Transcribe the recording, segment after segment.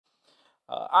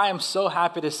I am so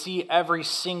happy to see every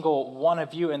single one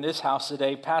of you in this house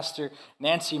today. Pastor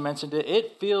Nancy mentioned it.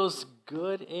 It feels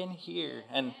good in here.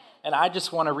 And I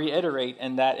just want to reiterate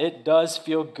in that it does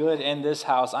feel good in this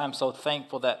house. I'm so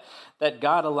thankful that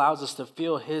God allows us to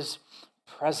feel his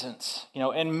presence,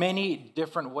 in many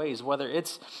different ways. Whether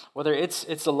it's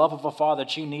the love of a father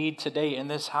that you need today in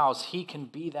this house, he can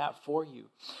be that for you.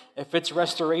 If it's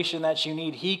restoration that you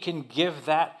need, he can give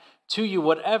that to you.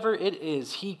 Whatever it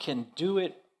is, he can do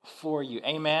it for you.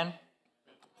 Amen.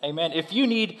 Amen. If you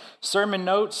need sermon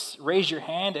notes, raise your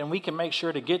hand and we can make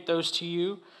sure to get those to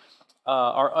you.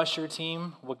 Our usher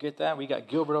team will get that. We got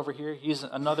Gilbert over here. He's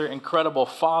another incredible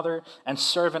father and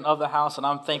servant of the house, and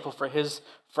I'm thankful for his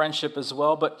friendship as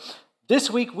well. But this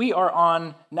week we are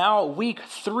on now week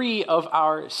 3 of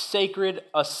our Sacred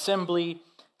Assembly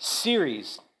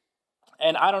series.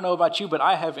 And I don't know about you, but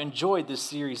I have enjoyed this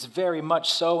series very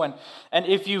much so. And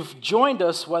if you've joined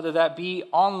us, whether that be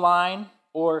online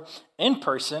or in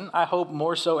person, I hope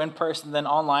more so in person than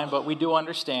online, but we do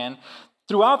understand.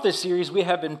 Throughout this series, we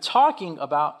have been talking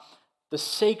about the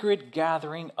sacred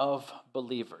gathering of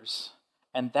believers.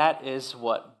 And that is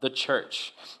what? The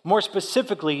church. More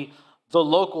specifically, the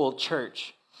local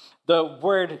church. The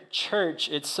word church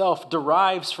itself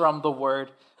derives from the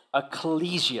word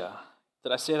ecclesia.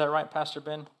 Did I say that right, Pastor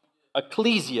Ben?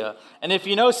 Ecclesia. And if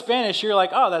you know Spanish, you're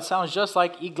like, oh, that sounds just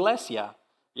like iglesia.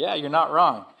 Yeah, you're not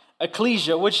wrong.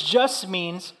 Ecclesia, which just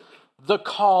means the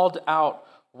called out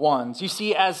ones. You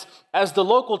see, as the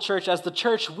local church, as the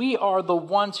church, we are the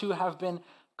ones who have been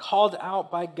called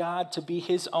out by God to be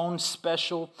his own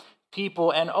special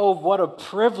people. And oh, what a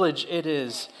privilege it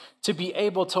is to be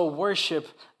able to worship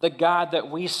the God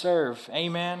that we serve.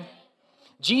 Amen.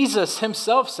 Jesus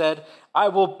himself said, I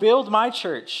will build my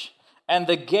church, and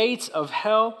the gates of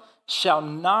hell shall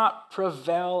not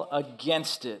prevail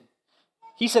against it.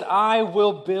 He said, I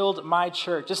will build my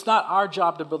church. It's not our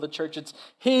job to build the church. It's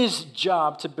his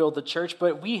job to build the church,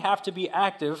 but we have to be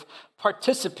active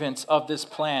participants of this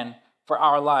plan for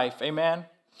our life. Amen?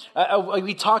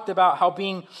 We talked about how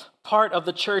being part of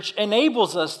the church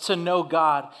enables us to know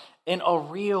God in a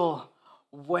real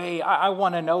way. I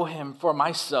want to know him for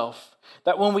myself.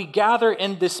 That when we gather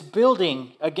in this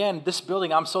building, again, this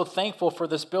building, I'm so thankful for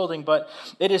this building, but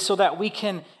it is so that we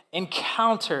can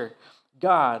encounter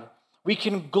God. We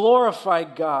can glorify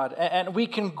God, and we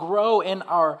can grow in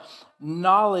our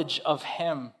knowledge of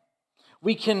him.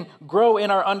 We can grow in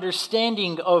our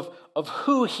understanding of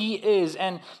who he is,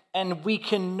 and we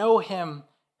can know him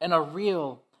in a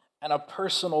real and a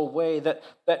personal way that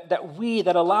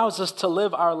allows us to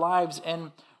live our lives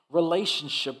in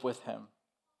relationship with him.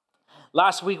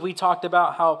 Last week, we talked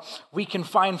about how we can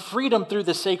find freedom through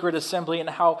the sacred assembly and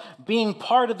how being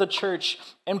part of the church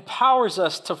empowers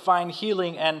us to find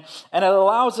healing and it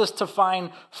allows us to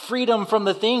find freedom from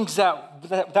the things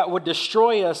that would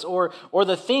destroy us or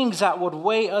the things that would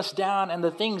weigh us down and the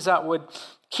things that would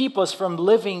keep us from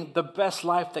living the best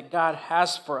life that God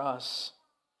has for us.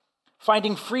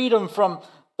 Finding freedom from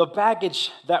the baggage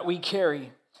that we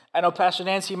carry. I know Pastor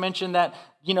Nancy mentioned that,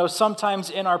 sometimes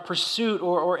in our pursuit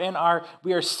or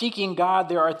we are seeking God,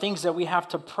 there are things that we have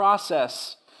to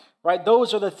process, right?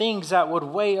 Those are the things that would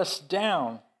weigh us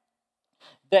down.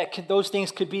 Those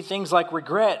things could be things like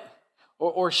regret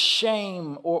or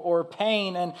shame or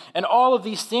pain and all of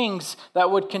these things that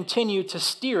would continue to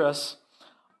steer us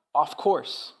off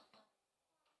course.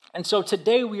 And so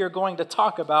today we are going to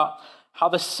talk about how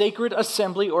the sacred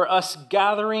assembly or us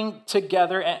gathering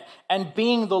together and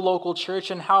being the local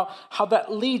church and how that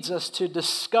leads us to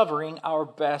discovering our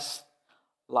best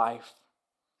life.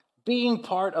 Being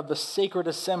part of the sacred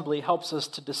assembly helps us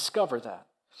to discover that.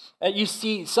 You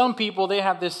see, some people, they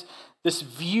have this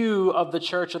view of the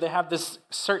church, or they have this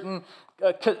certain,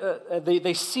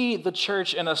 they see the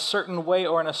church in a certain way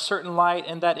or in a certain light,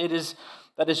 and that is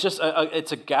just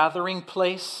it's a gathering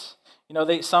place.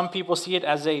 Some people see it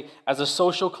as a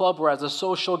social club or as a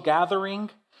social gathering,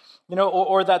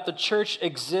 or that the church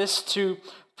exists to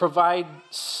provide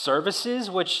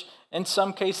services, which in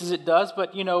some cases it does,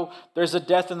 but there's a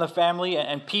death in the family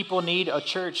and people need a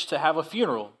church to have a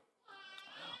funeral.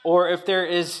 Or if there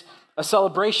is a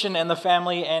celebration in the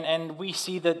family and we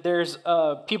see that there's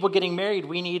people getting married,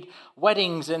 we need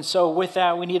weddings, and so with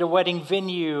that we need a wedding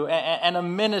venue and a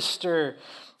minister.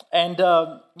 And,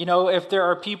 if there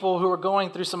are people who are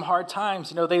going through some hard times,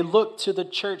 they look to the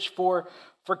church for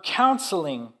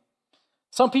counseling.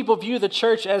 Some people view the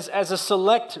church as a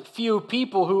select few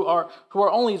people who are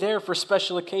only there for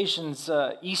special occasions,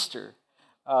 Easter,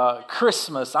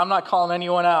 Christmas. I'm not calling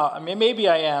anyone out. I mean, maybe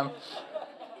I am,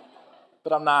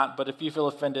 but I'm not. But if you feel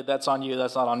offended, that's on you.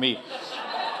 That's not on me.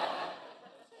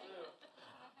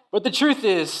 But the truth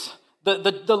is,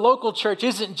 the local church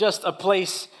isn't just a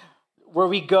place where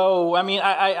we go. I mean,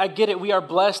 I get it. We are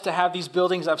blessed to have these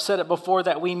buildings. I've said it before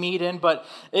that we meet in, but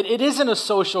it isn't a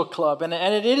social club, and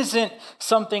it isn't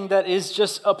something that is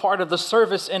just a part of the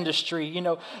service industry. You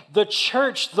know, the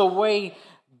church, the way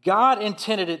God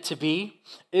intended it to be,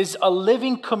 is a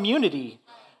living community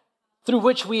through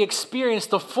which we experience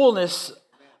the fullness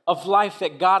of life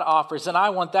that God offers. And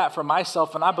I want that for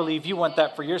myself, and I believe you want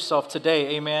that for yourself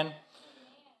today. Amen.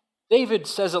 David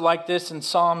says it like this in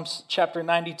Psalms chapter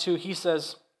 92. He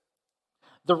says,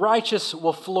 "The righteous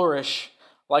will flourish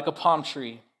like a palm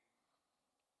tree.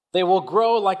 They will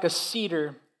grow like a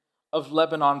cedar of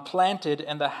Lebanon, planted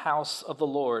in the house of the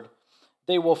Lord.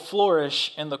 They will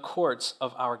flourish in the courts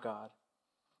of our God."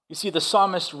 You see, the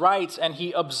psalmist writes and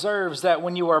he observes that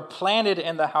when you are planted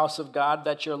in the house of God,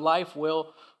 that your life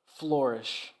will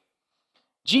flourish.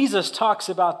 Jesus talks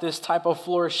about this type of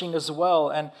flourishing as well,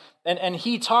 and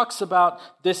he talks about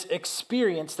this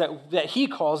experience that he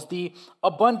calls the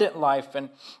abundant life, and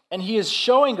he is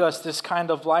showing us this kind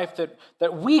of life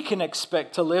that we can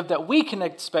expect to live, that we can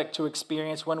expect to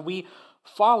experience when we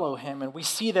follow him. And we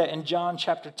see that in John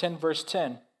chapter 10, verse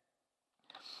 10.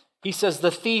 He says, "The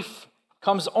thief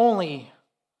comes only,"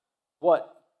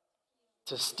 what?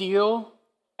 "To steal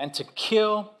and to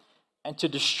kill and to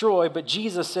destroy." But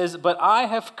Jesus says, "But I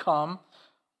have come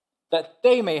that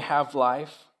they may have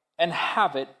life and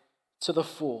have it to the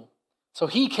full." So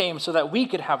he came so that we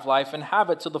could have life and have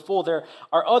it to the full. There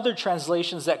are other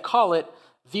translations that call it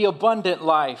the abundant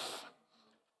life.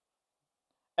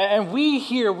 And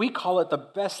we call it the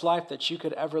best life that you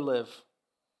could ever live.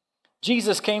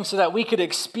 Jesus came so that we could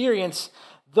experience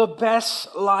the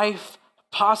best life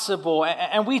possible.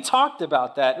 And we talked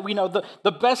about that. We know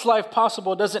the best life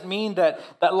possible doesn't mean that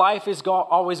life is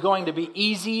always going to be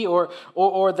easy or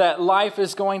that life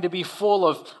is going to be full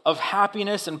of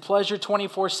happiness and pleasure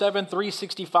 24/7,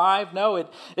 365. No,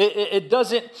 it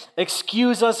doesn't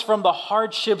excuse us from the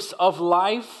hardships of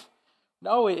life.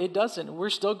 No, it doesn't. We're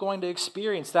still going to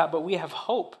experience that, but we have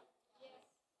hope.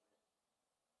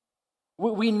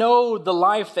 We know the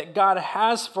life that God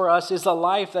has for us is a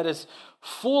life that is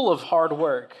full of hard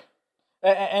work.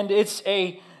 And it's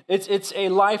a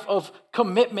life of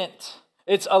commitment.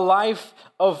 It's a life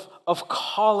of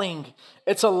calling.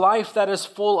 It's a life that is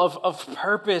full of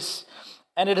purpose.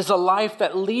 And it is a life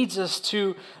that leads us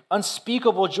to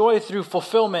unspeakable joy through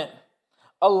fulfillment.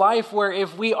 A life where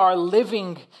if we are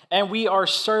living and we are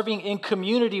serving in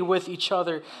community with each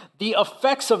other, the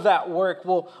effects of that work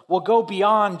will go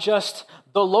beyond just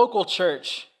the local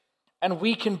church. And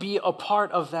we can be a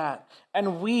part of that.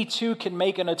 And we too can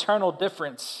make an eternal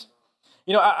difference.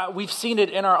 You know, we've seen it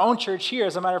in our own church here.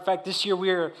 As a matter of fact, this year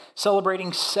we're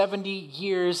celebrating 70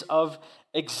 years of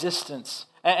existence.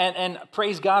 And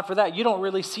praise God for that. You don't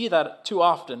really see that too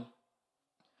often.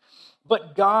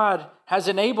 But God has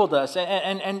enabled us,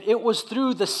 and it was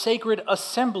through the sacred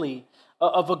assembly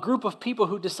of a group of people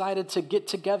who decided to get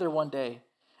together one day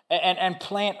and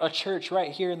plant a church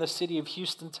right here in the city of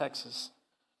Houston, Texas.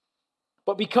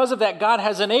 But because of that, God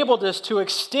has enabled us to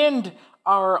extend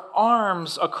our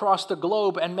arms across the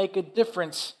globe and make a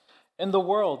difference in the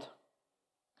world.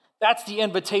 That's the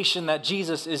invitation that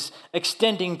Jesus is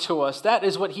extending to us. That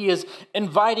is what he is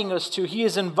inviting us to. He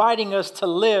is inviting us to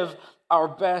live our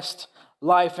best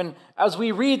life. And as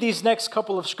we read these next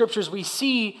couple of scriptures, we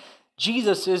see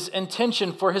Jesus'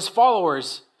 intention for his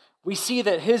followers. We see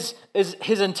that his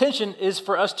intention is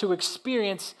for us to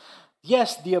experience,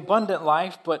 yes, the abundant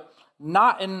life, but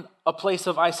not in a place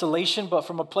of isolation, but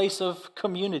from a place of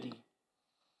community.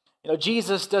 You know,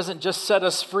 Jesus doesn't just set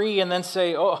us free and then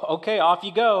say, "Oh, okay, off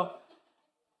you go.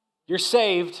 You're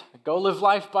saved. Go live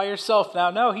life by yourself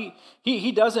now." No,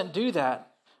 he doesn't do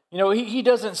that. You know, he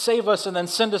doesn't save us and then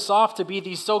send us off to be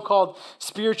these so-called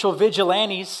spiritual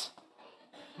vigilantes.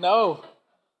 No.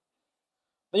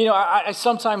 You know, I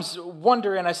sometimes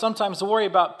wonder and I sometimes worry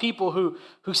about people who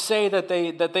say that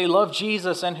they love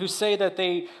Jesus and who say that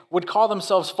they would call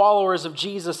themselves followers of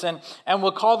Jesus and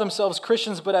will call themselves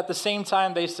Christians, but at the same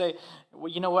time they say, "Well,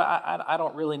 you know what, I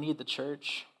don't really need the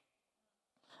church.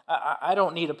 I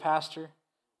don't need a pastor.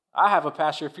 I have a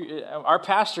pastor. Our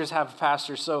pastors have a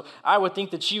pastor, so I would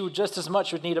think that you just as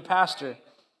much would need a pastor."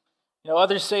 You know,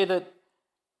 others say that,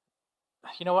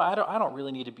 "You know what, I don't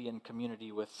really need to be in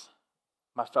community with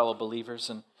my fellow believers,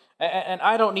 and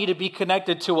I don't need to be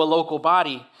connected to a local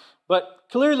body." But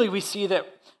clearly we see that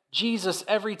Jesus,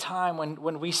 every time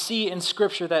when we see in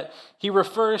Scripture that he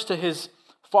refers to his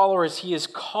followers, he is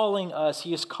calling us,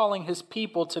 he is calling his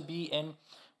people to be in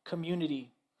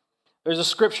community. There's a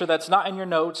scripture that's not in your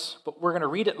notes, but we're going to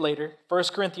read it later.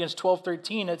 1 Corinthians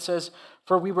 12:13, it says,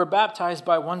 "For we were baptized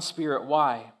by one Spirit."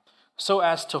 Why? "So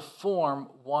as to form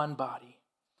one body."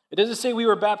 It doesn't say we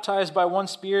were baptized by one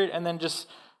Spirit and then just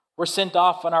were sent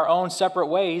off in our own separate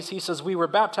ways. He says we were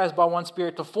baptized by one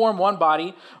Spirit to form one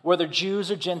body, whether Jews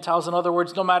or Gentiles. In other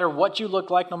words, no matter what you look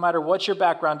like, no matter what your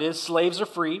background is, slaves or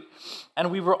free.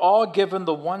 And we were all given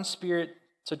the one Spirit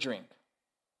to drink.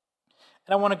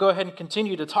 And I want to go ahead and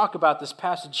continue to talk about this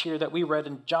passage here that we read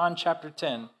in John chapter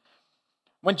 10.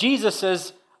 When Jesus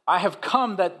says, "I have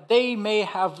come that they may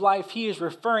have life," he is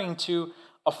referring to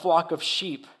a flock of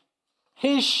sheep,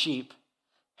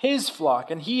 his flock.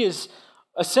 And he is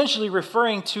essentially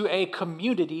referring to a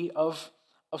community of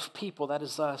people. That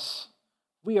is us.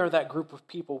 We are that group of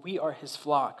people. We are his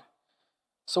flock.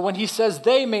 So when he says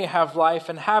they may have life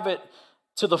and have it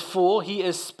to the full, he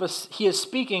is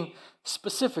speaking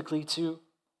specifically to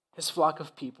his flock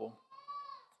of people.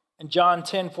 In John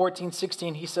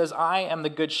 10:14-16, he says, "I am the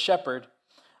good shepherd.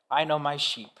 I know my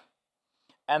sheep,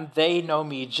 and they know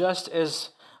me, just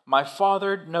as my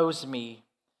Father knows me,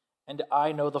 and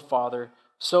I know the Father.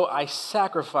 So I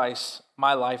sacrifice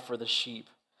my life for the sheep.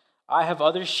 I have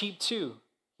other sheep too."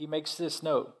 He makes this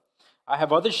note. "I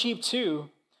have other sheep too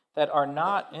that are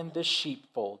not in this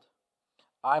sheepfold.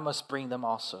 I must bring them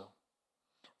also.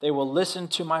 They will listen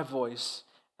to my voice,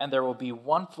 and there will be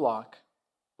one flock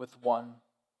with one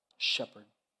shepherd."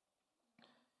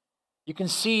 You can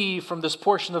see from this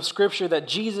portion of Scripture that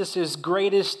Jesus'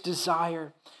 greatest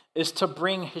desire is to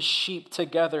bring his sheep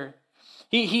together.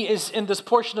 He is, in this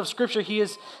portion of Scripture, he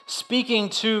is speaking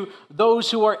to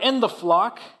those who are in the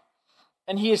flock,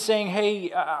 and he is saying,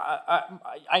 "Hey,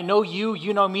 I know you,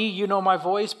 you know me, you know my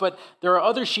voice, but there are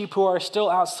other sheep who are still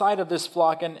outside of this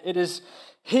flock," and it is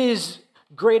his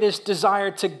greatest desire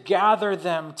to gather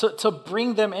them, to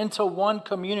bring them into one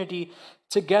community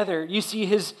together. You see,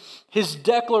 his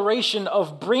declaration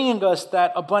of bringing us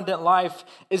that abundant life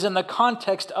is in the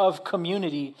context of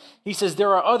community. He says,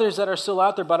 there are others that are still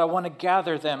out there, but I want to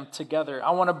gather them together.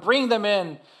 I want to bring them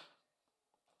in.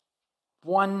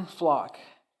 One flock,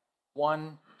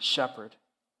 one shepherd.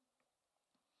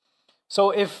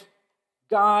 So if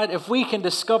we can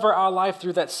discover our life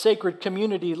through that sacred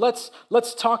community, let's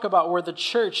talk about where the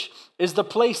church is the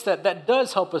place that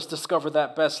does help us discover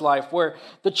that best life, where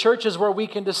the church is where we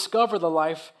can discover the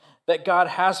life that God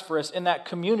has for us in that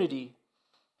community.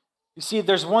 You see,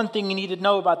 there's one thing you need to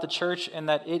know about the church, and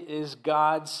that it is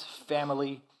God's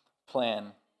family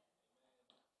plan.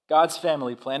 God's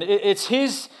family plan. It's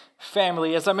his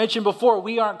family. As I mentioned before,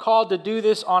 we aren't called to do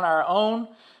this on our own.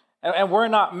 And we're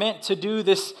not meant to do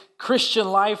this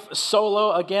Christian life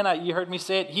solo. Again, you heard me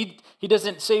say it. He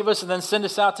doesn't save us and then send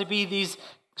us out to be these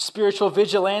spiritual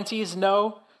vigilantes.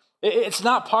 No, it's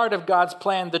not part of God's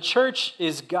plan. The church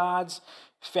is God's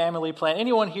family plan.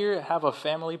 Anyone here have a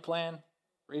family plan?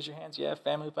 Raise your hands. Yeah,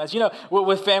 family plans. You know,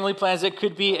 with family plans, it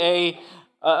could be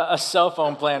a cell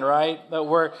phone plan, right?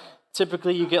 Where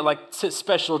typically you get like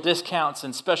special discounts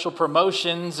and special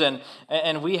promotions,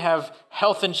 and we have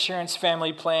health insurance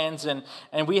family plans, and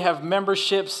we have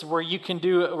memberships where you can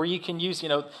use,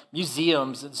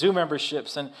 museums, zoo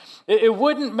memberships. And it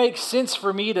wouldn't make sense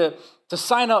for me to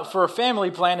sign up for a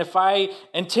family plan if I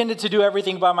intended to do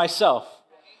everything by myself.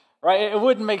 Right? It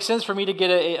wouldn't make sense for me to get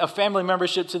a family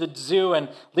membership to the zoo and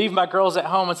leave my girls at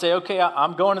home and say, "Okay,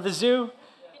 I'm going to the zoo.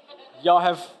 Y'all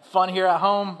have fun here at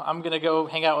home. I'm going to go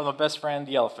hang out with my best friend,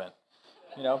 the elephant."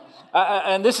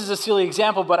 And this is a silly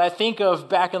example, but I think of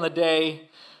back in the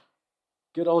day,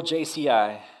 good old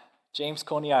JCI, James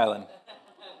Coney Island.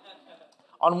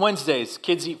 On Wednesdays,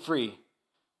 kids eat free,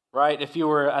 right? If you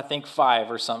were, I think, 5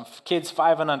 or something. Kids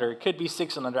 5 and under. It could be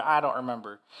 6 and under. I don't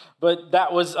remember. But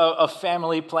that was a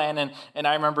family plan, and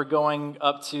I remember going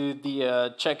up to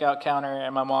the checkout counter,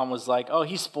 and my mom was like, "Oh,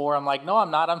 he's 4. I'm like, "No,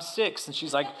 I'm not. I'm 6. And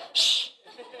she's like, "Shh."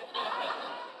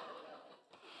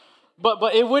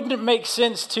 But it wouldn't make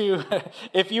sense to,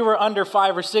 if you were under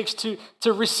 5 or 6,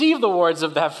 to receive the rewards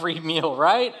of that free meal,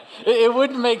 right? It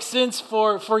wouldn't make sense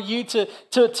for you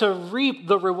to reap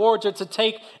the rewards or to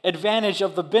take advantage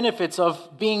of the benefits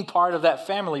of being part of that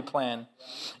family plan.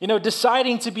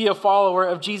 Deciding to be a follower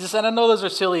of Jesus, and I know those are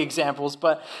silly examples,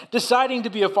 but deciding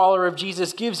to be a follower of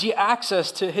Jesus gives you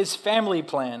access to his family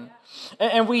plan.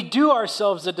 And we do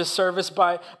ourselves a disservice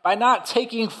by not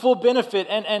taking full benefit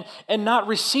and not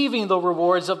receiving the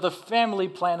rewards of the family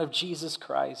plan of Jesus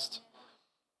Christ.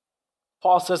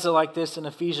 Paul says it like this in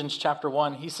Ephesians chapter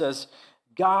 1. He says,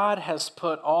 "God has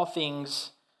put all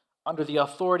things under the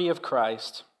authority of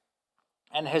Christ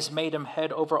and has made him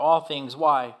head over all things."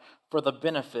 Why? For the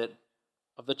benefit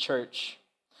of the church.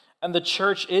 and the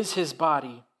church is his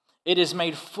body. It is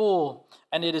made full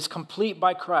and it is complete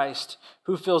by Christ,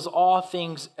 who fills all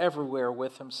things everywhere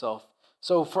with himself.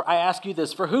 So I ask you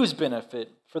this, for whose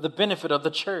benefit? For the benefit of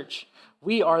the church.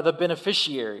 We are the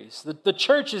beneficiaries. The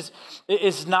church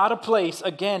is not a place.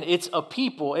 Again, it's a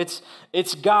people.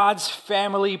 It's God's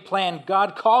family plan.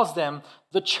 God calls them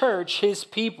the church, his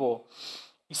people.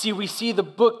 You see, we see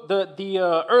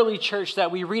the early church that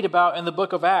we read about in the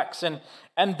book of Acts, and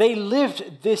they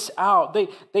lived this out.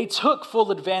 They took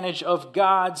full advantage of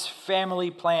God's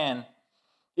family plan.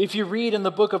 If you read in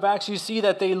the book of Acts, you see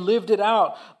that they lived it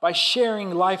out by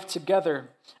sharing life together.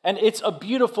 And it's a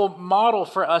beautiful model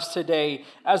for us today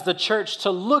as the church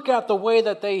to look at the way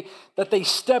that they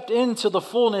stepped into the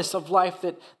fullness of life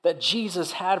that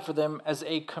Jesus had for them as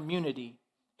a community,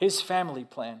 his family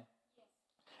plan.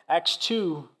 Acts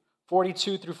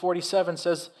 2:42 through 47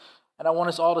 says, and I want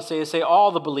us all to say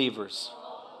all the believers.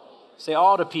 Say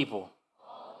all the people.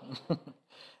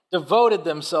 Devoted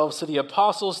themselves to the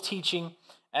apostles' teaching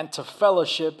and to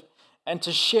fellowship and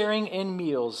to sharing in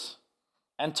meals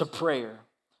and to prayer.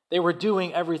 They were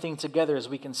doing everything together, as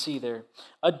we can see there.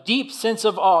 A deep sense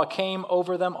of awe came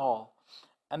over them all,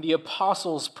 and the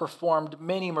apostles performed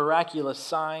many miraculous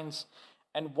signs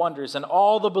and wonders, and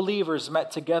all the believers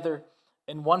met together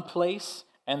in one place,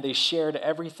 and they shared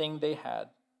everything they had.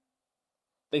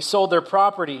 They sold their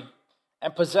property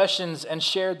and possessions and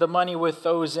shared the money with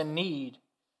those in need.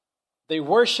 They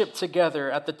worshiped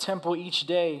together at the temple each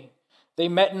day. They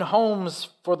met in homes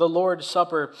for the Lord's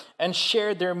Supper and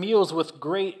shared their meals with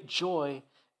great joy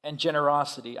and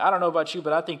generosity. I don't know about you,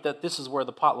 but I think that this is where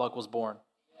the potluck was born.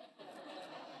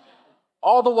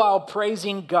 All the while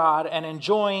praising God and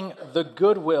enjoying the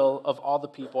goodwill of all the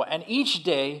people. And each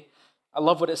day, I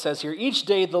love what it says here, each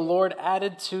day the Lord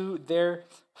added to their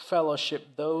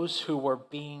fellowship those who were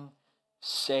being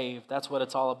saved. That's what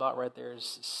it's all about right there,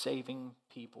 is saving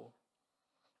people.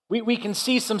 We can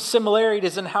see some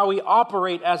similarities in how we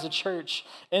operate as a church.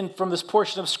 And from this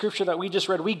portion of scripture that we just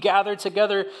read, we gather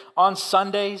together on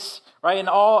Sundays, right?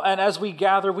 And as we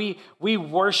gather, we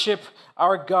worship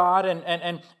our God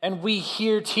and we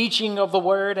hear teaching of the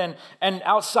word. And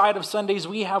outside of Sundays,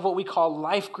 we have what we call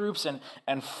life groups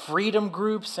and freedom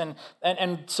groups,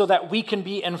 and so that we can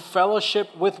be in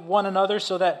fellowship with one another,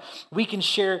 so that we can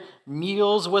share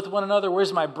meals with one another.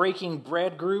 Where's my breaking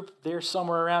bread group? They're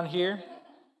somewhere around here.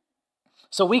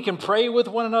 So we can pray with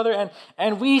one another,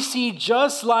 and we see,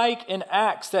 just like in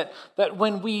Acts, that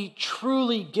when we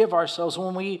truly give ourselves,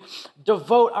 when we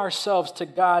devote ourselves to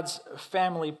God's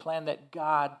family plan, that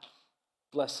God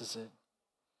blesses it.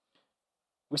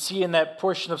 We see in that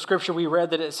portion of scripture we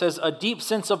read that it says, a deep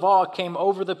sense of awe came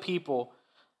over the people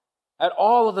at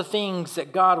all of the things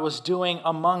that God was doing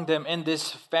among them in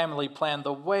this family plan,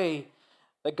 the way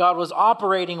that God was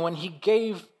operating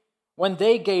when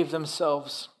they gave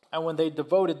themselves and when they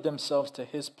devoted themselves to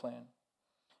his plan.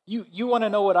 You want to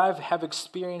know what I have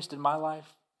experienced in my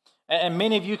life? And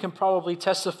many of you can probably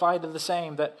testify to the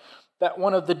same, that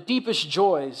one of the deepest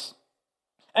joys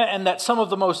and that some of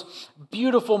the most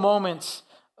beautiful moments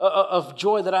of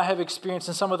joy that I have experienced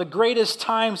and some of the greatest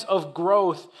times of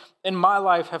growth in my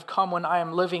life have come when I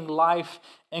am living life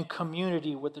in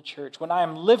community with the church, when I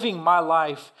am living my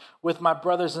life with my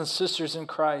brothers and sisters in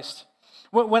Christ.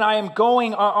 When I am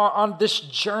going on this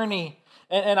journey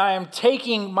and I am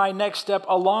taking my next step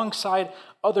alongside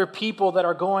other people that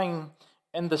are going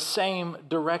in the same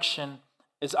direction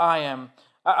as I am.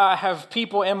 I have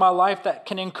people in my life that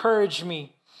can encourage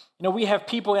me. You know, we have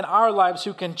people in our lives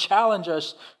who can challenge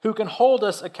us, who can hold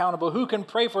us accountable, who can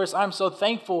pray for us. I'm so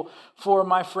thankful for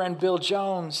my friend Bill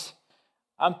Jones.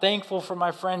 I'm thankful for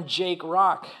my friend Jake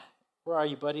Rock. Where are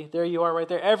you, buddy? There you are right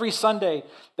there. Every Sunday,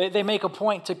 they make a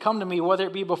point to come to me, whether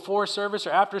it be before service or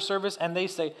after service, and they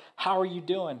say, how are you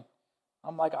doing?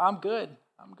 I'm like, I'm good.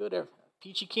 I'm good at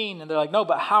peachy keen. And they're like, no,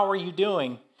 but how are you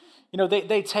doing? You know,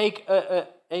 they take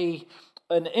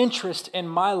an interest in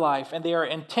my life, and they are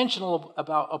intentional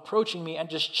about approaching me and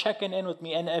just checking in with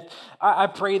me. And if I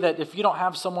pray that if you don't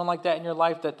have someone like that in your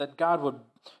life, that God would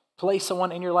place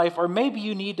someone in your life, or maybe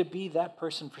you need to be that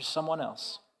person for someone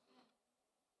else.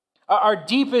 Our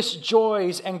deepest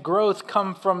joys and growth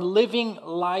come from living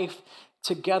life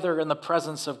together in the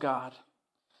presence of God.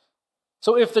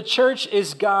 So if the church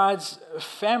is God's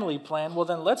family plan, well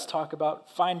then let's talk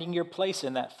about finding your place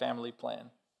in that family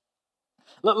plan.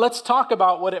 Let's talk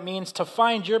about what it means to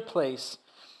find your place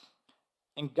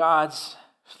in God's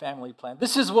family plan.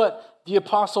 This is what the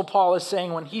Apostle Paul is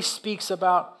saying when he speaks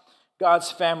about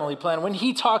God's family plan. When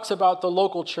he talks about the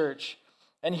local church,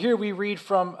 And here we read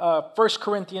from 1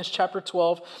 Corinthians chapter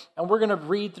 12, and we're going to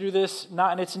read through this,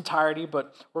 not in its entirety,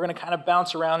 but we're going to kind of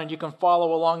bounce around and you can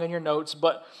follow along in your notes.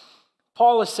 But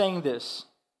Paul is saying this: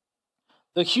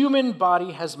 the human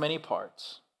body has many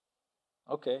parts.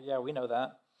 Okay, yeah, we know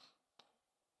that.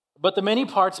 But the many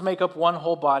parts make up one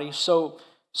whole body, so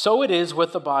it is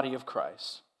with the body of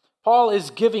Christ. Paul is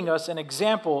giving us an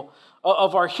example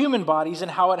of our human bodies and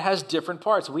how it has different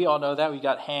parts. We all know that. We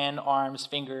got hand, arms,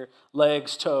 finger,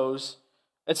 legs, toes,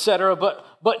 etc.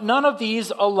 But none of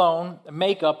these alone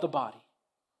make up the body.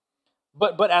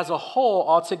 But as a whole,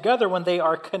 altogether, when they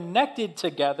are connected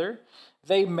together,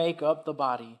 they make up the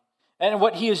body. And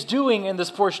what he is doing in this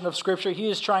portion of Scripture, he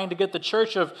is trying to get the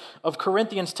church of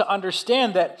Corinthians to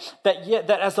understand that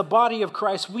as the body of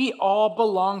Christ, we all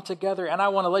belong together. And I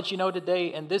want to let you know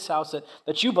today in this house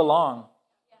that you belong.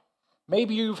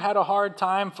 Maybe you've had a hard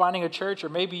time finding a church, or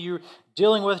maybe you're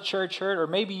dealing with church hurt, or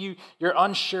maybe you're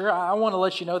unsure. I want to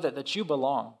let you know that you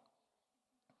belong.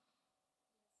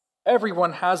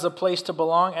 Everyone has a place to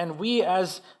belong, and we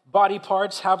as body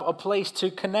parts have a place to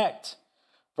connect.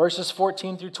 Verses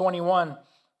 14 through 21,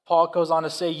 Paul goes on to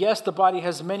say, yes, the body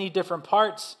has many different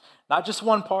parts, not just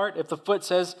one part. If the foot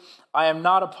says, I am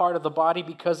not a part of the body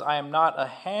because I am not a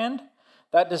hand,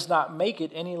 that does not make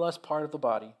it any less part of the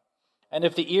body. And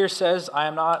if the ear says, I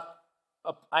am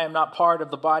not part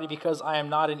of the body because I am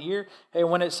not an ear, hey,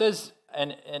 when it says,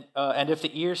 and if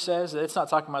the ear says, it's not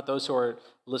talking about those who are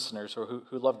listeners or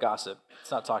who love gossip.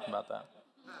 It's not talking about that.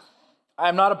 I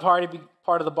am not a part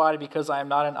of the body because I am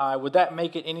not an eye. Would that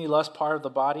make it any less part of the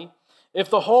body? If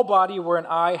the whole body were an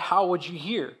eye, how would you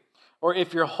hear? Or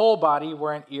if your whole body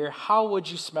were an ear, how would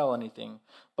you smell anything?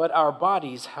 But our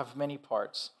bodies have many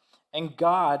parts. And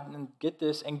God, and get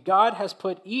this, and God has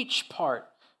put each part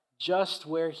just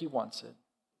where he wants it.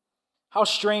 How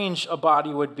strange a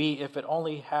body would be if it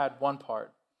only had one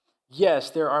part. Yes,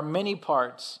 there are many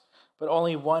parts, but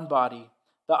only one body.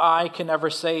 The eye can never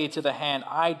say to the hand,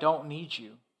 I don't need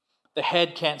you. The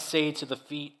head can't say to the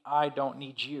feet, I don't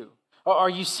need you. Are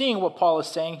you seeing what Paul is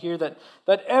saying here? That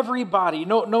everybody,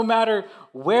 no matter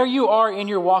where you are in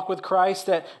your walk with Christ,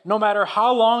 that no matter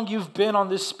how long you've been on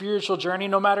this spiritual journey,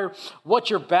 no matter what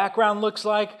your background looks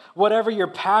like, whatever your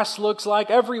past looks like,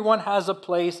 everyone has a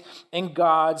place in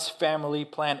God's family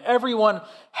plan. Everyone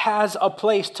has a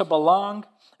place to belong,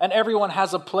 and everyone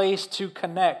has a place to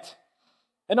connect.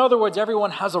 In other words,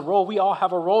 everyone has a role. We all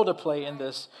have a role to play in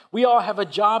this. We all have a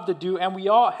job to do, and we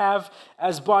all have,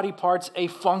 as body parts, a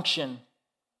function.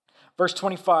 Verse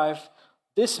 25,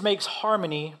 this makes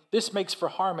for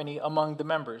harmony among the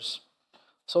members,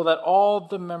 so that all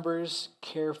the members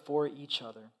care for each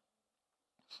other.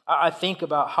 I think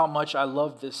about how much I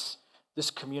love this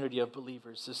community of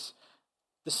believers,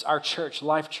 this our church,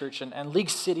 Life Church, and League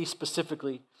City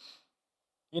specifically.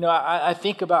 You know, I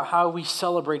think about how we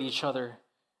celebrate each other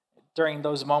during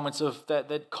those moments of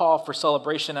that call for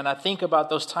celebration. And I think about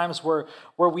those times where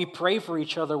we pray for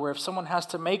each other, where if someone has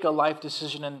to make a life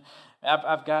decision and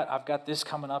I've got this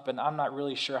coming up and I'm not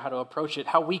really sure how to approach it,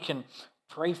 how we can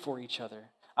pray for each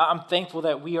other. I'm thankful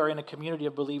that we are in a community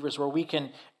of believers where we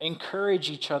can encourage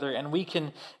each other and we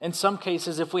can, in some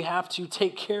cases, if we have to,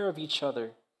 take care of each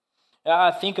other.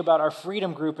 I think about our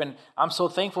Freedom Group, and I'm so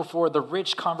thankful for the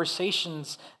rich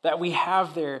conversations that we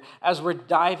have there as we're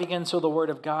diving into the Word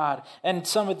of God. And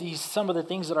some of the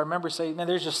things that our members say, man,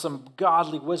 there's just some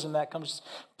godly wisdom that comes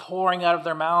pouring out of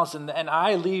their mouths. And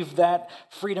I leave that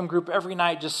Freedom Group every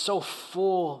night just so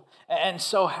full and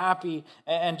so happy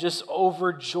and just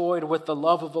overjoyed with the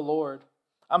love of the Lord.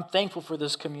 I'm thankful for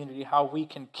this community, how we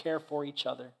can care for each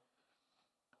other.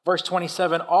 Verse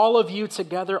 27, all of you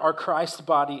together are Christ's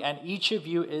body, and each of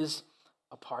you is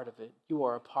a part of it. You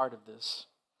are a part of this.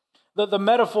 The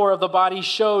metaphor of the body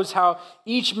shows how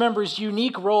each member's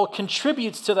unique role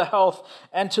contributes to the health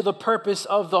and to the purpose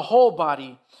of the whole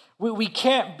body. We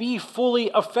can't be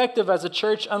fully effective as a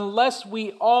church unless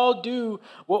we all do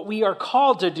what we are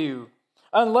called to do,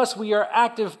 unless we are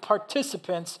active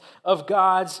participants of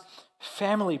God's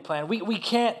family plan. We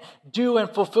can't do and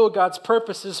fulfill God's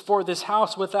purposes for this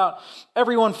house without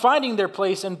everyone finding their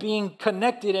place and being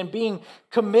connected and being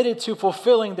committed to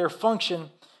fulfilling their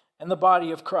function in the body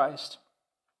of Christ.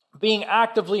 Being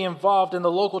actively involved in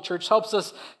the local church helps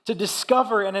us to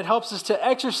discover and it helps us to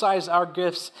exercise our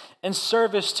gifts in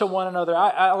service to one another.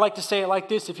 I like to say it like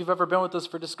this, if you've ever been with us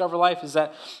for Discover Life, is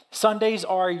that Sundays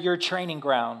are your training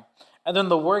ground. And then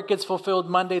the work gets fulfilled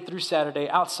Monday through Saturday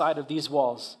outside of these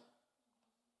walls.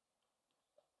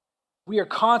 we are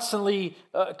constantly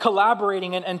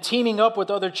collaborating and teaming up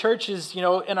with other churches,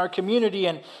 in our community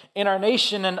and in our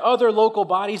nation and other local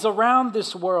bodies around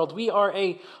this world. We are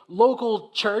a local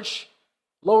church,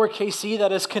 lowercase c,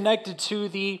 that is connected to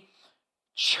the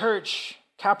church,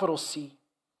 capital C,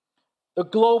 the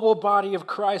global body of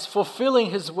Christ,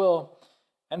 fulfilling his will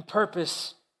and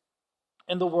purpose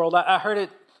in the world. I heard it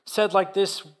said like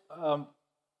this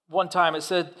one time. It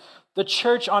said, the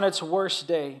church on its worst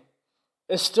day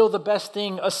is still the best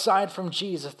thing aside from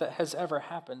Jesus that has ever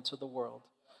happened to the world.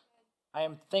 I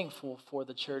am thankful for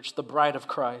the church, the bride of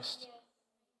Christ.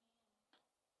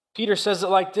 Peter says it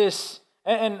like this,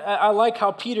 and I like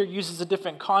how Peter uses a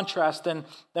different contrast than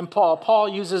Paul. Paul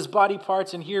uses body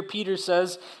parts, and here Peter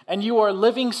says, and you are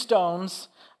living stones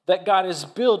that God is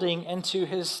building into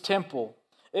his temple.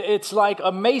 It's like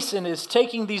a mason is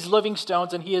taking these living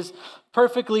stones and he is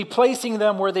perfectly placing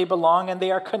them where they belong, and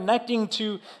they are connecting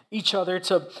to each other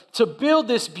to build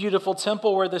this beautiful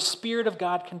temple where the Spirit of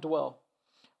God can dwell,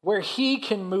 where he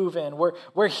can move in,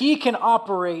 where he can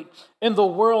operate in the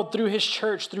world through his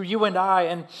church, through you and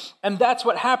I. And that's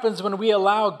what happens when we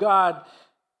allow God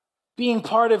being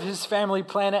part of his family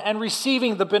plan and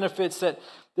receiving the benefits that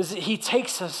he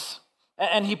takes us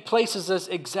and he places us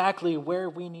exactly where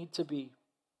we need to be.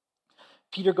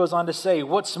 Peter goes on to say,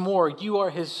 what's more, you are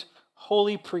his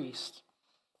holy priest.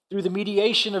 Through the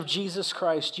mediation of Jesus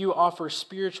Christ, you offer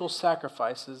spiritual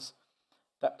sacrifices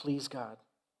that please God.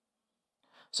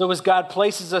 So as God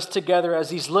places us together as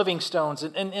these living stones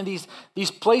and in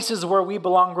these places where we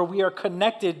belong, where we are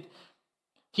connected,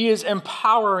 he is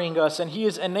empowering us and he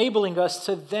is enabling us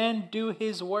to then do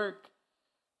his work,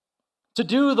 to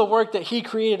do the work that he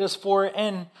created us for,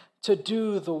 and to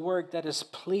do the work that is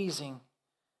pleasing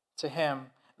to him.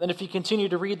 Then if you continue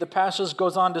to read, the passage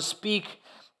goes on to speak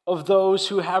of those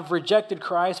who have rejected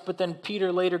Christ, but then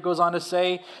Peter later goes on to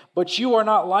say, but you are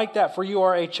not like that, for you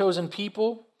are a chosen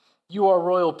people, you are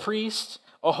royal priests,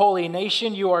 a holy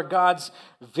nation, you are God's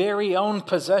very own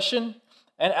possession,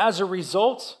 and as a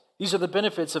result, these are the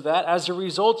benefits of that, as a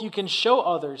result you can show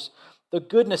others the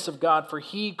goodness of God, for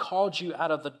he called you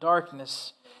out of the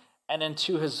darkness and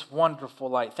into his wonderful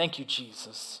light. Thank you,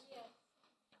 Jesus.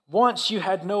 Once you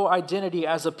had no identity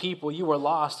as a people, you were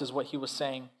lost, is what he was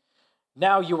saying.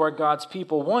 Now you are God's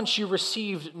people. Once you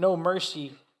received no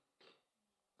mercy,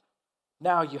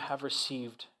 now you have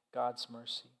received God's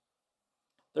mercy.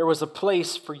 There was a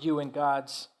place for you in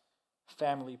God's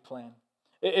family plan.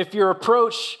 If your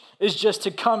approach is just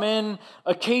to come in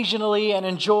occasionally and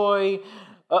enjoy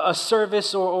a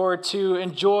service or to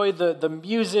enjoy the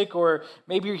music, or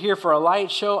maybe you're here for a light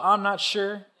show, I'm not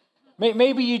sure.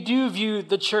 Maybe you do view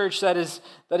the church that is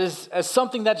as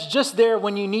something that's just there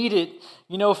when you need it,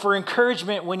 for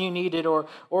encouragement when you need it,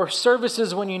 or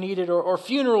services when you need it, or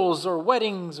funerals or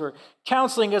weddings or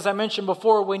counseling, as I mentioned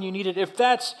before, when you need it. If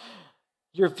that's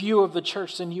your view of the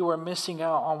church, then you are missing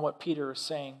out on what Peter is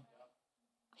saying.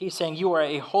 He's saying you are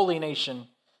a holy nation.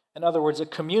 In other words, a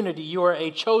community. You are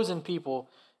a chosen people,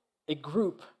 a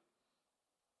group.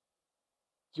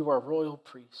 You are royal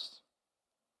priests.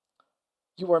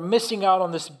 You are missing out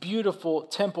on this beautiful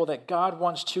temple that God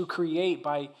wants to create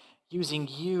by using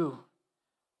you,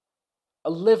 a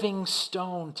living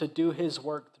stone, to do his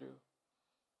work through.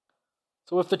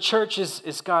 So if the church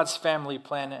is God's family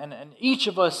plan, and each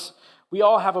of us, we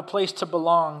all have a place to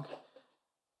belong,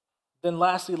 then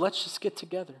lastly, let's just get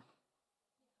together.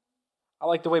 I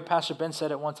like the way Pastor Ben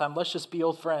said it one time, let's just be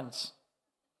old friends.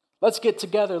 Let's get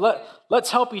together.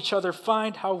 Let's help each other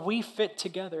find how we fit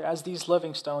together as these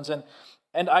living stones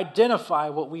and identify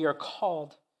what we are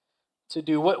called to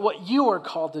do, what you are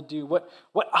called to do,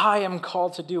 what I am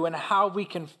called to do, and how we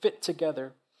can fit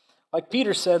together. Like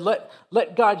Peter said,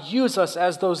 let God use us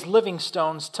as those living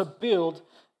stones to build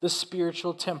the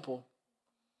spiritual temple.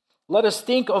 Let us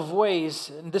think of ways,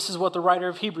 and this is what the writer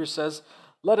of Hebrews says,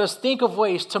 let us think of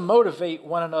ways to motivate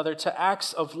one another to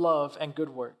acts of love and good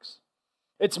works.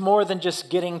 It's more than just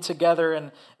getting together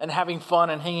and having fun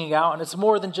and hanging out, and it's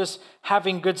more than just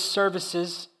having good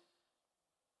services.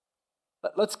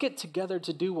 Let's get together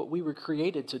to do what we were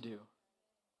created to do.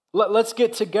 Let's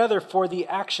get together for the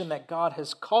action that God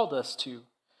has called us to.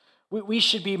 We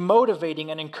should be motivating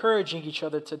and encouraging each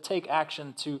other to take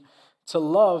action, to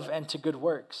love and to good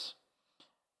works.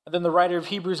 And then the writer of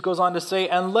Hebrews goes on to say,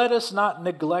 and let us not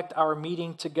neglect our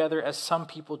meeting together as some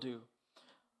people do,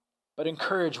 but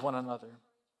encourage one another,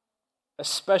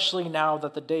 especially now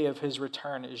that the day of his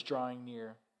return is drawing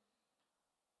near.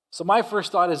 So my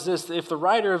first thought is this: if the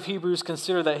writer of Hebrews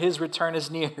consider that his return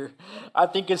is near, I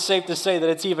think it's safe to say that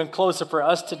it's even closer for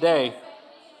us today.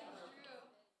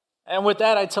 And with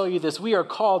that, I tell you this: we are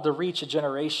called to reach a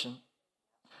generation.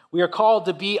 We are called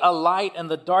to be a light in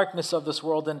the darkness of this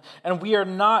world. And we are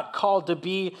not called to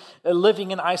be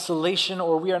living in isolation,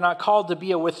 or we are not called to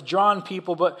be a withdrawn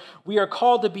people, but we are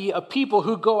called to be a people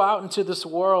who go out into this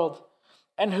world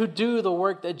and who do the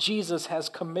work that Jesus has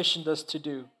commissioned us to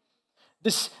do.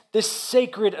 This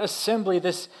sacred assembly,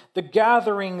 the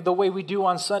gathering the way we do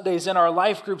on Sundays in our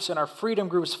life groups and our freedom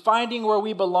groups, finding where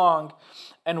we belong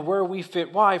and where we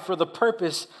fit. Why? For the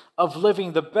purpose of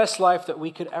living the best life that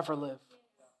we could ever live.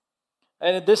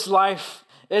 And this life,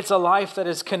 it's a life that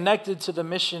is connected to the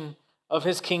mission of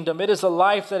his kingdom. It is a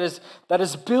life that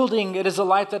is building. It is a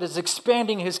life that is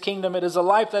expanding his kingdom. It is a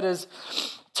life that is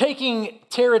taking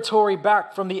territory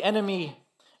back from the enemy.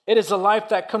 It is a life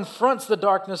that confronts the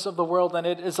darkness of the world, and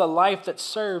it is a life that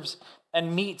serves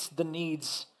and meets the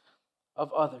needs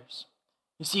of others.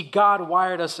 You see, God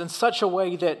wired us in such a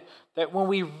way that when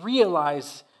we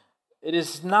realize it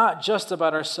is not just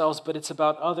about ourselves, but it's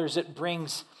about others, it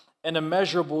brings an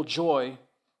immeasurable joy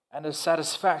and a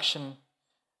satisfaction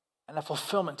and a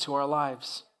fulfillment to our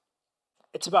lives.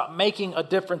 It's about making a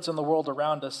difference in the world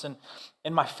around us, and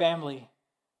in my family,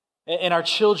 in our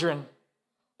children,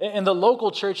 in the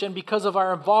local church. And because of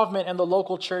our involvement in the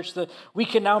local church, that we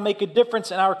can now make a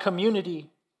difference in our community.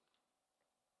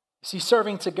 See,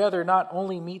 serving together not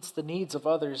only meets the needs of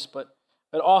others, but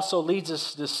it also leads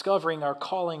us to discovering our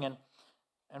calling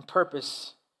and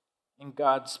purpose in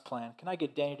God's plan. Can I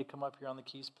get Danny to come up here on the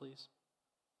keys, please?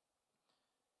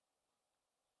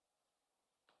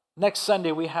 Next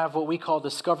Sunday, we have what we call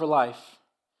Discover Life.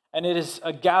 And it is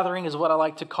a gathering, is what I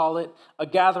like to call it. A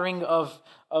gathering of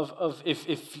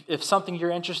if something you're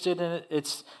interested in,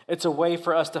 it's a way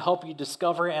for us to help you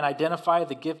discover and identify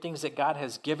the giftings that God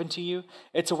has given to you.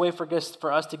 It's a way for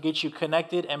us to get you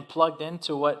connected and plugged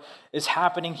into what is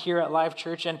happening here at Life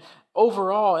Church. And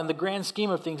overall, in the grand scheme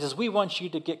of things, is we want you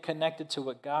to get connected to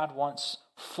what God wants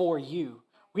for you.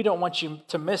 We don't want you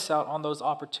to miss out on those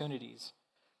opportunities.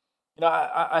 You know,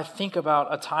 I think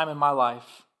about a time in my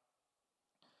life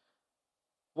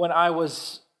when I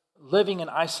was living in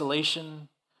isolation.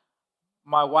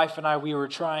 My wife and I, we were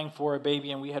trying for a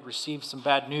baby, and we had received some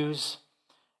bad news.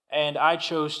 And I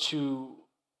chose to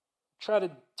try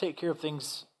to take care of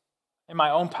things in my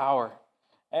own power.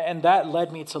 And that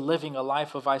led me to living a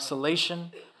life of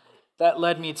isolation. That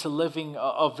led me to living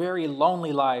a very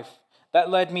lonely life. That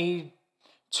led me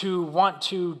to want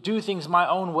to do things my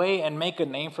own way and make a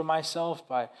name for myself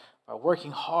by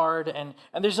working hard. And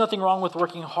there's nothing wrong with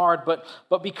working hard, but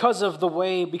because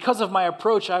of my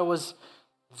approach, I was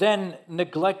then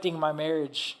neglecting my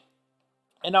marriage.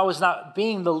 And I was not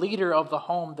being the leader of the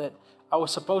home that I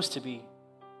was supposed to be.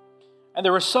 And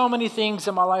there were so many things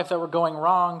in my life that were going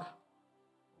wrong.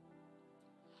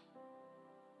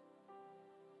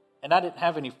 And I didn't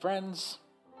have any friends.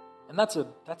 And that's a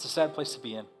sad place to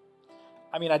be in.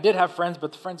 I mean, I did have friends,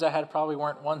 but the friends I had probably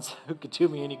weren't ones who could do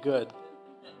me any good.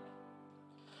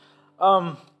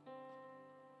 But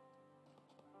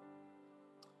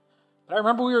I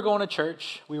remember we were going to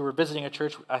church. We were visiting a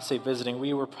church. I say visiting.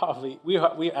 We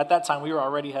at that time we were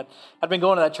already had been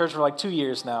going to that church for like 2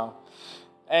 years now,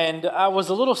 and I was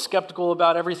a little skeptical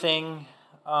about everything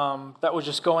that was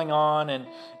just going on, and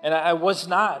I was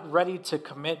not ready to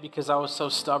commit because I was so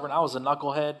stubborn. I was a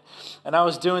knucklehead, and I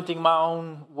was doing things my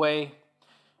own way.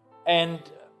 And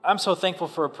I'm so thankful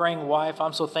for a praying wife.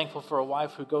 I'm so thankful for a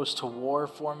wife who goes to war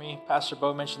for me. Pastor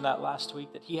Bo mentioned that last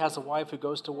week, that he has a wife who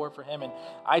goes to war for him, and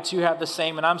I too have the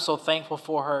same, and I'm so thankful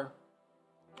for her.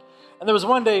 And there was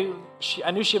one day,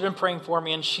 I knew she had been praying for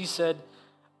me, and she said,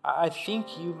 I think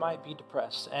you might be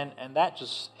depressed. And that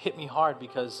just hit me hard,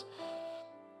 because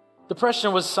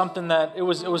depression was something that, it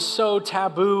was so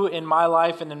taboo in my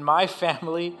life and in my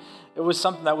family. It was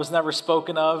something that was never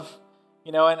spoken of.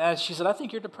 You know, and she said, I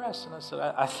think you're depressed. And I said,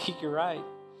 I think you're right.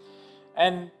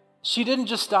 And she didn't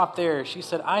just stop there. She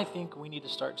said, I think we need to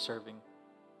start serving.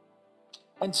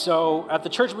 And so at the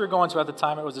church we were going to at the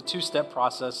time, it was a 2-step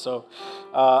process. So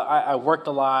I worked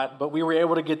a lot, but we were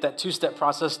able to get that 2-step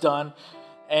process done.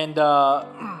 And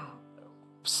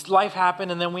life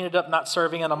happened, and then we ended up not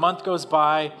serving, and a month goes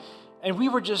by. And we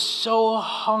were just so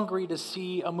hungry to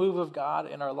see a move of God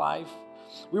in our life.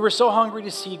 We were so hungry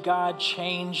to see God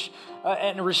change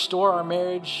and restore our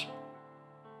marriage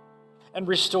and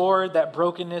restore that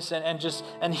brokenness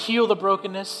and heal the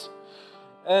brokenness.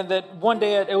 And that one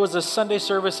day it was a Sunday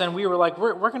service, and we were like,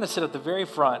 we're going to sit at the very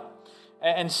front.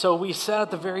 And so we sat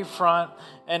at the very front,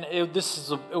 and it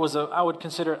was I would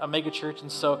consider it a mega church.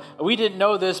 And so we didn't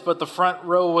know this, but the front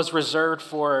row was reserved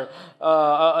for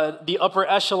the upper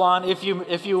echelon, if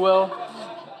you will.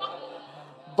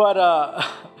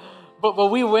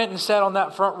 But we went and sat on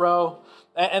that front row,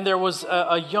 And there was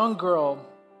a young girl.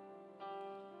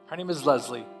 Her name is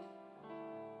Leslie.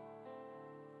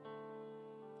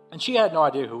 And she had no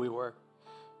idea who we were.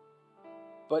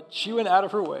 But she went out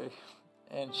of her way.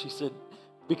 And she said,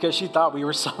 because she thought we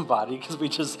were somebody, because we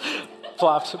just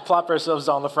plopped ourselves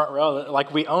on the front row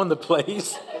like we owned the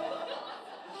place.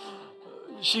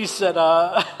 She said,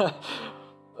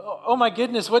 oh my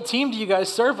goodness, what team do you guys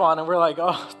serve on? And we're like,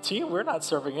 oh, team, we're not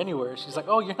serving anywhere. She's like,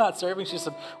 oh, you're not serving? She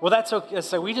said, well, that's okay.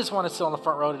 So we just want to sit on the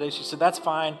front row today. She said, that's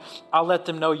fine. I'll let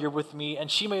them know you're with me. And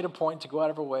she made a point to go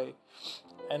out of her way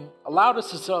and allowed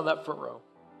us to sit on that front row.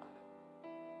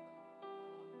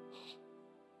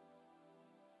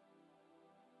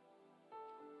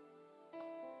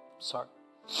 Sorry.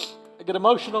 I get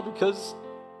emotional because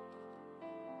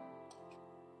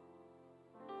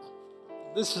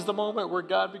this is the moment where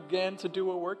God began to do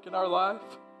a work in our life.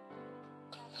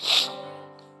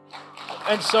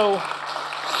 And so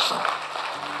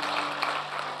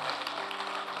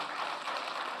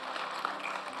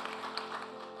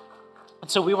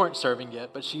we weren't serving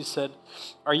yet, but she said,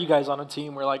 are you guys on a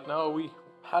team? We're like, no,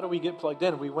 how do we get plugged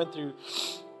in? We went through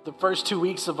the first 2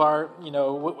 weeks of our,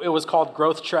 it was called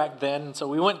Growth Track then. And so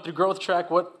we went through Growth Track.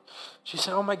 She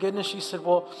said, oh my goodness. She said,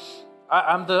 well,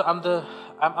 I'm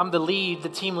the lead, the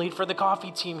team lead for the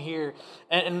coffee team here.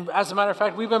 And as a matter of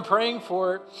fact, we've been praying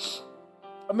for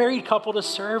a married couple to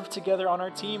serve together on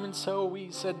our team. And so we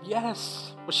said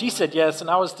yes. Well, she said yes. And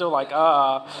I was still like,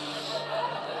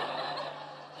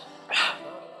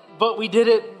 But we did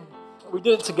it. We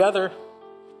did it together.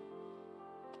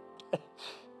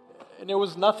 And it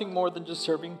was nothing more than just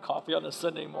serving coffee on a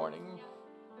Sunday morning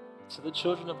to the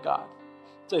children of God,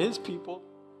 to his people.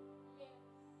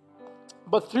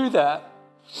 But through that,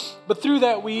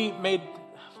 we made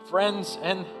friends,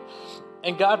 and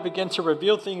God began to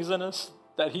reveal things in us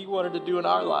that he wanted to do in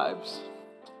our lives.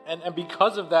 And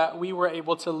because of that, we were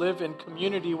able to live in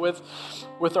community with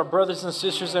our brothers and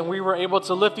sisters, and we were able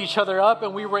to lift each other up,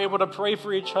 and we were able to pray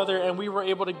for each other, and we were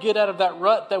able to get out of that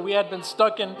rut that we had been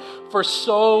stuck in for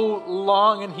so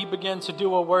long, and he began to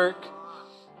do a work.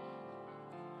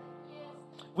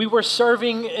 We were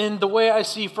serving in the way I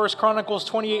see 1 Chronicles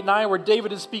 28:9, where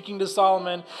David is speaking to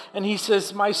Solomon, and he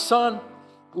says, my son,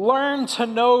 learn to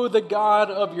know the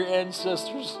God of your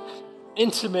ancestors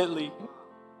intimately.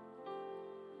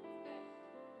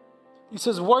 He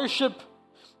says, worship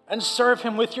and serve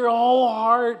him with your whole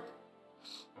heart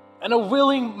and a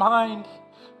willing mind.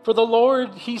 For the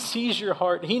Lord, he sees your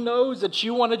heart. He knows that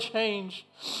you want to change.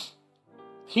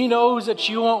 He knows that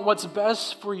you want what's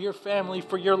best for your family,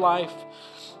 for your life.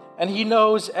 And he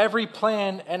knows every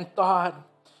plan and thought.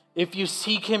 If you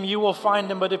seek him, you will find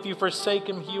him. But if you forsake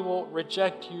him, he will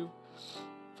reject you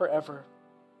forever.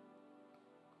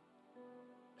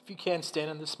 If you can,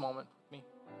 stand in this moment with me.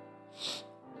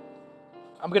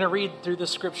 I'm going to read through the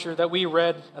scripture that we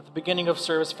read at the beginning of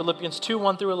service, Philippians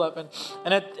 2:1-11.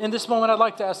 And in this moment, I'd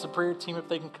like to ask the prayer team if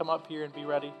they can come up here and be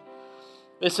ready.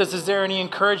 It says, is there any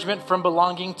encouragement from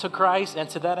belonging to Christ? And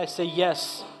to that I say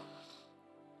yes.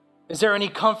 Is there any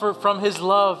comfort from his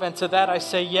love? And to that I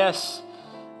say yes.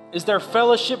 Is there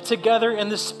fellowship together in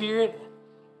the Spirit?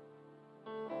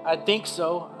 I think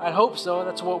so. I hope so.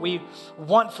 That's what we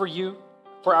want for you.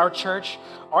 For our church.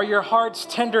 Are your hearts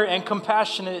tender and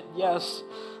compassionate? Yes.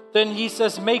 Then he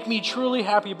says, make me truly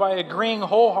happy by agreeing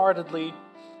wholeheartedly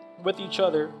with each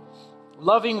other,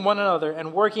 loving one another,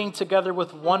 and working together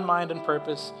with one mind and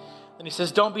purpose. And he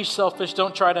says, don't be selfish.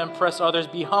 Don't try to impress others.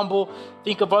 Be humble.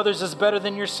 Think of others as better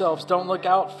than yourselves. Don't look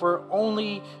out for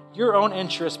only your own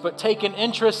interests, but take an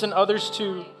interest in others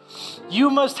too.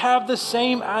 You must have the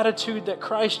same attitude that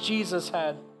Christ Jesus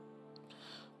had.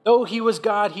 Though he was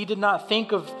God, he did not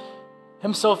think of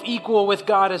himself equal with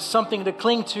God as something to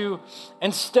cling to.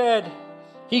 Instead,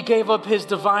 he gave up his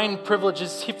divine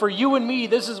privileges. For you and me,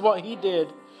 this is what he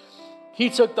did. He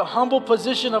took the humble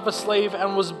position of a slave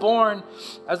and was born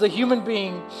as a human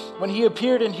being. When he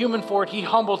appeared in human form, he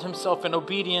humbled himself in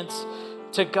obedience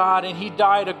to God, and he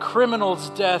died a criminal's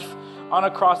death on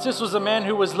a cross. This was a man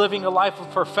who was living a life of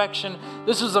perfection.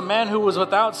 This was a man who was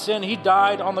without sin. He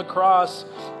died on the cross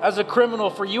as a criminal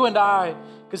for you and I,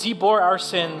 because he bore our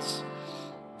sins.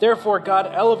 Therefore,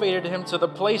 God elevated him to the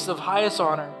place of highest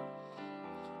honor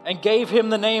and gave him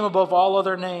the name above all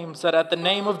other names, that at the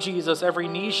name of Jesus every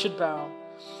knee should bow,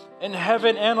 in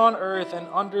heaven and on earth and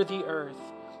under the earth,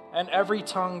 and every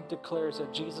tongue declares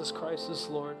that Jesus Christ is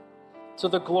Lord, to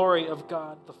the glory of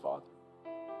God the Father.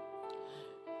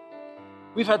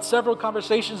 We've had several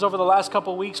conversations over the last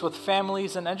couple of weeks with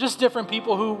families and just different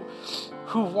people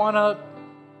who want to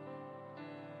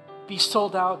be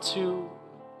sold out to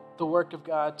the work of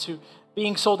God, to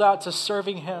being sold out to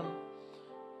serving him.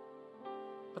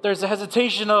 But there's a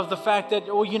hesitation of the fact that,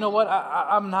 oh, you know what,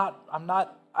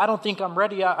 I don't think I'm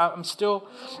ready. I still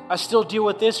deal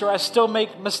with this, or I still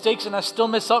make mistakes and I still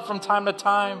mess up from time to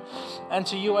time. And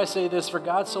to you I say this, for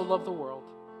God so loved the world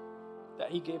that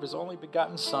he gave his only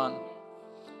begotten Son,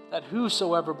 that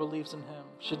whosoever believes in him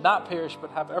should not perish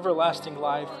but have everlasting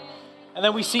life. And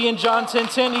then we see in John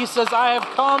 10:10, he says, I have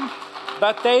come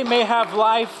that they may have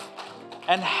life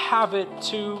and have it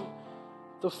to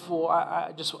the full.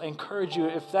 I just encourage you,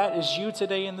 if that is you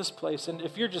today in this place, and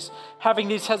if you're just having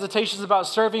these hesitations about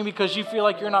serving because you feel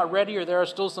like you're not ready, or there are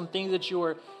still some things that you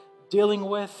are dealing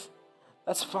with,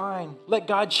 that's fine. Let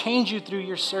God change you through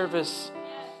your service.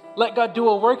 Let God do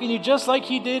a work in you just like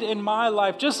he did in my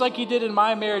life, just like he did in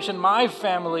my marriage and my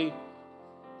family.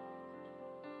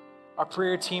 Our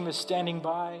prayer team is standing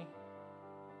by,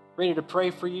 ready to pray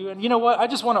for you. And you know what? I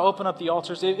just want to open up the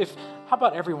altars. How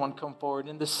about everyone come forward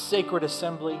in this sacred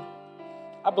assembly?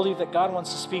 I believe that God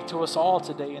wants to speak to us all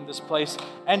today in this place.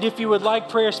 And if you would like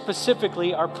prayer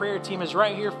specifically, our prayer team is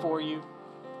right here for you.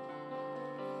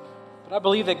 But I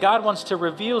believe that God wants to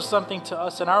reveal something to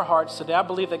us in our hearts today. I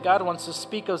believe that God wants to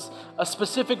speak us a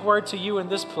specific word to you in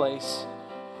this place.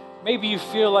 Maybe you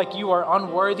feel like you are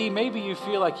unworthy. Maybe you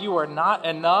feel like you are not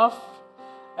enough.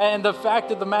 And the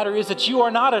fact of the matter is that you are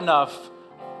not enough.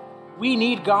 We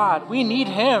need God. We need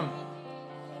him.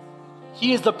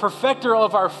 He is the perfecter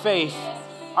of our faith.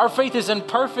 Our faith is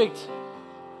imperfect.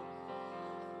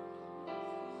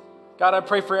 God, I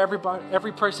pray for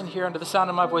every person here under the sound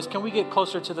of my voice. Can we get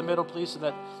closer to the middle, please, so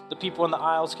that the people in the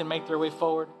aisles can make their way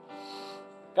forward?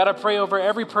 God, I pray over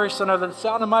every person under the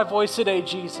sound of my voice today,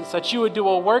 Jesus, that you would do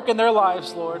a work in their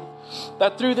lives, Lord.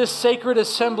 That through this sacred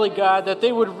assembly, God, that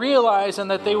they would realize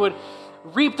and that they would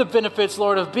reap the benefits,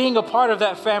 Lord, of being a part of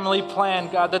that family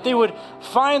plan, God. That they would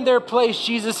find their place,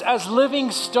 Jesus, as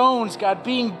living stones, God,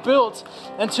 being built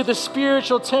into the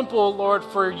spiritual temple, Lord,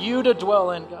 for you to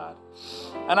dwell in, God.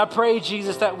 And I pray,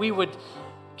 Jesus, that we would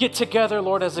get together,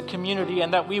 Lord, as a community,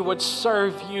 and that we would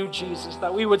serve you, Jesus,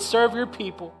 that we would serve your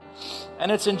people.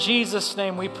 And it's in Jesus'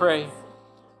 name we pray.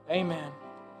 Amen.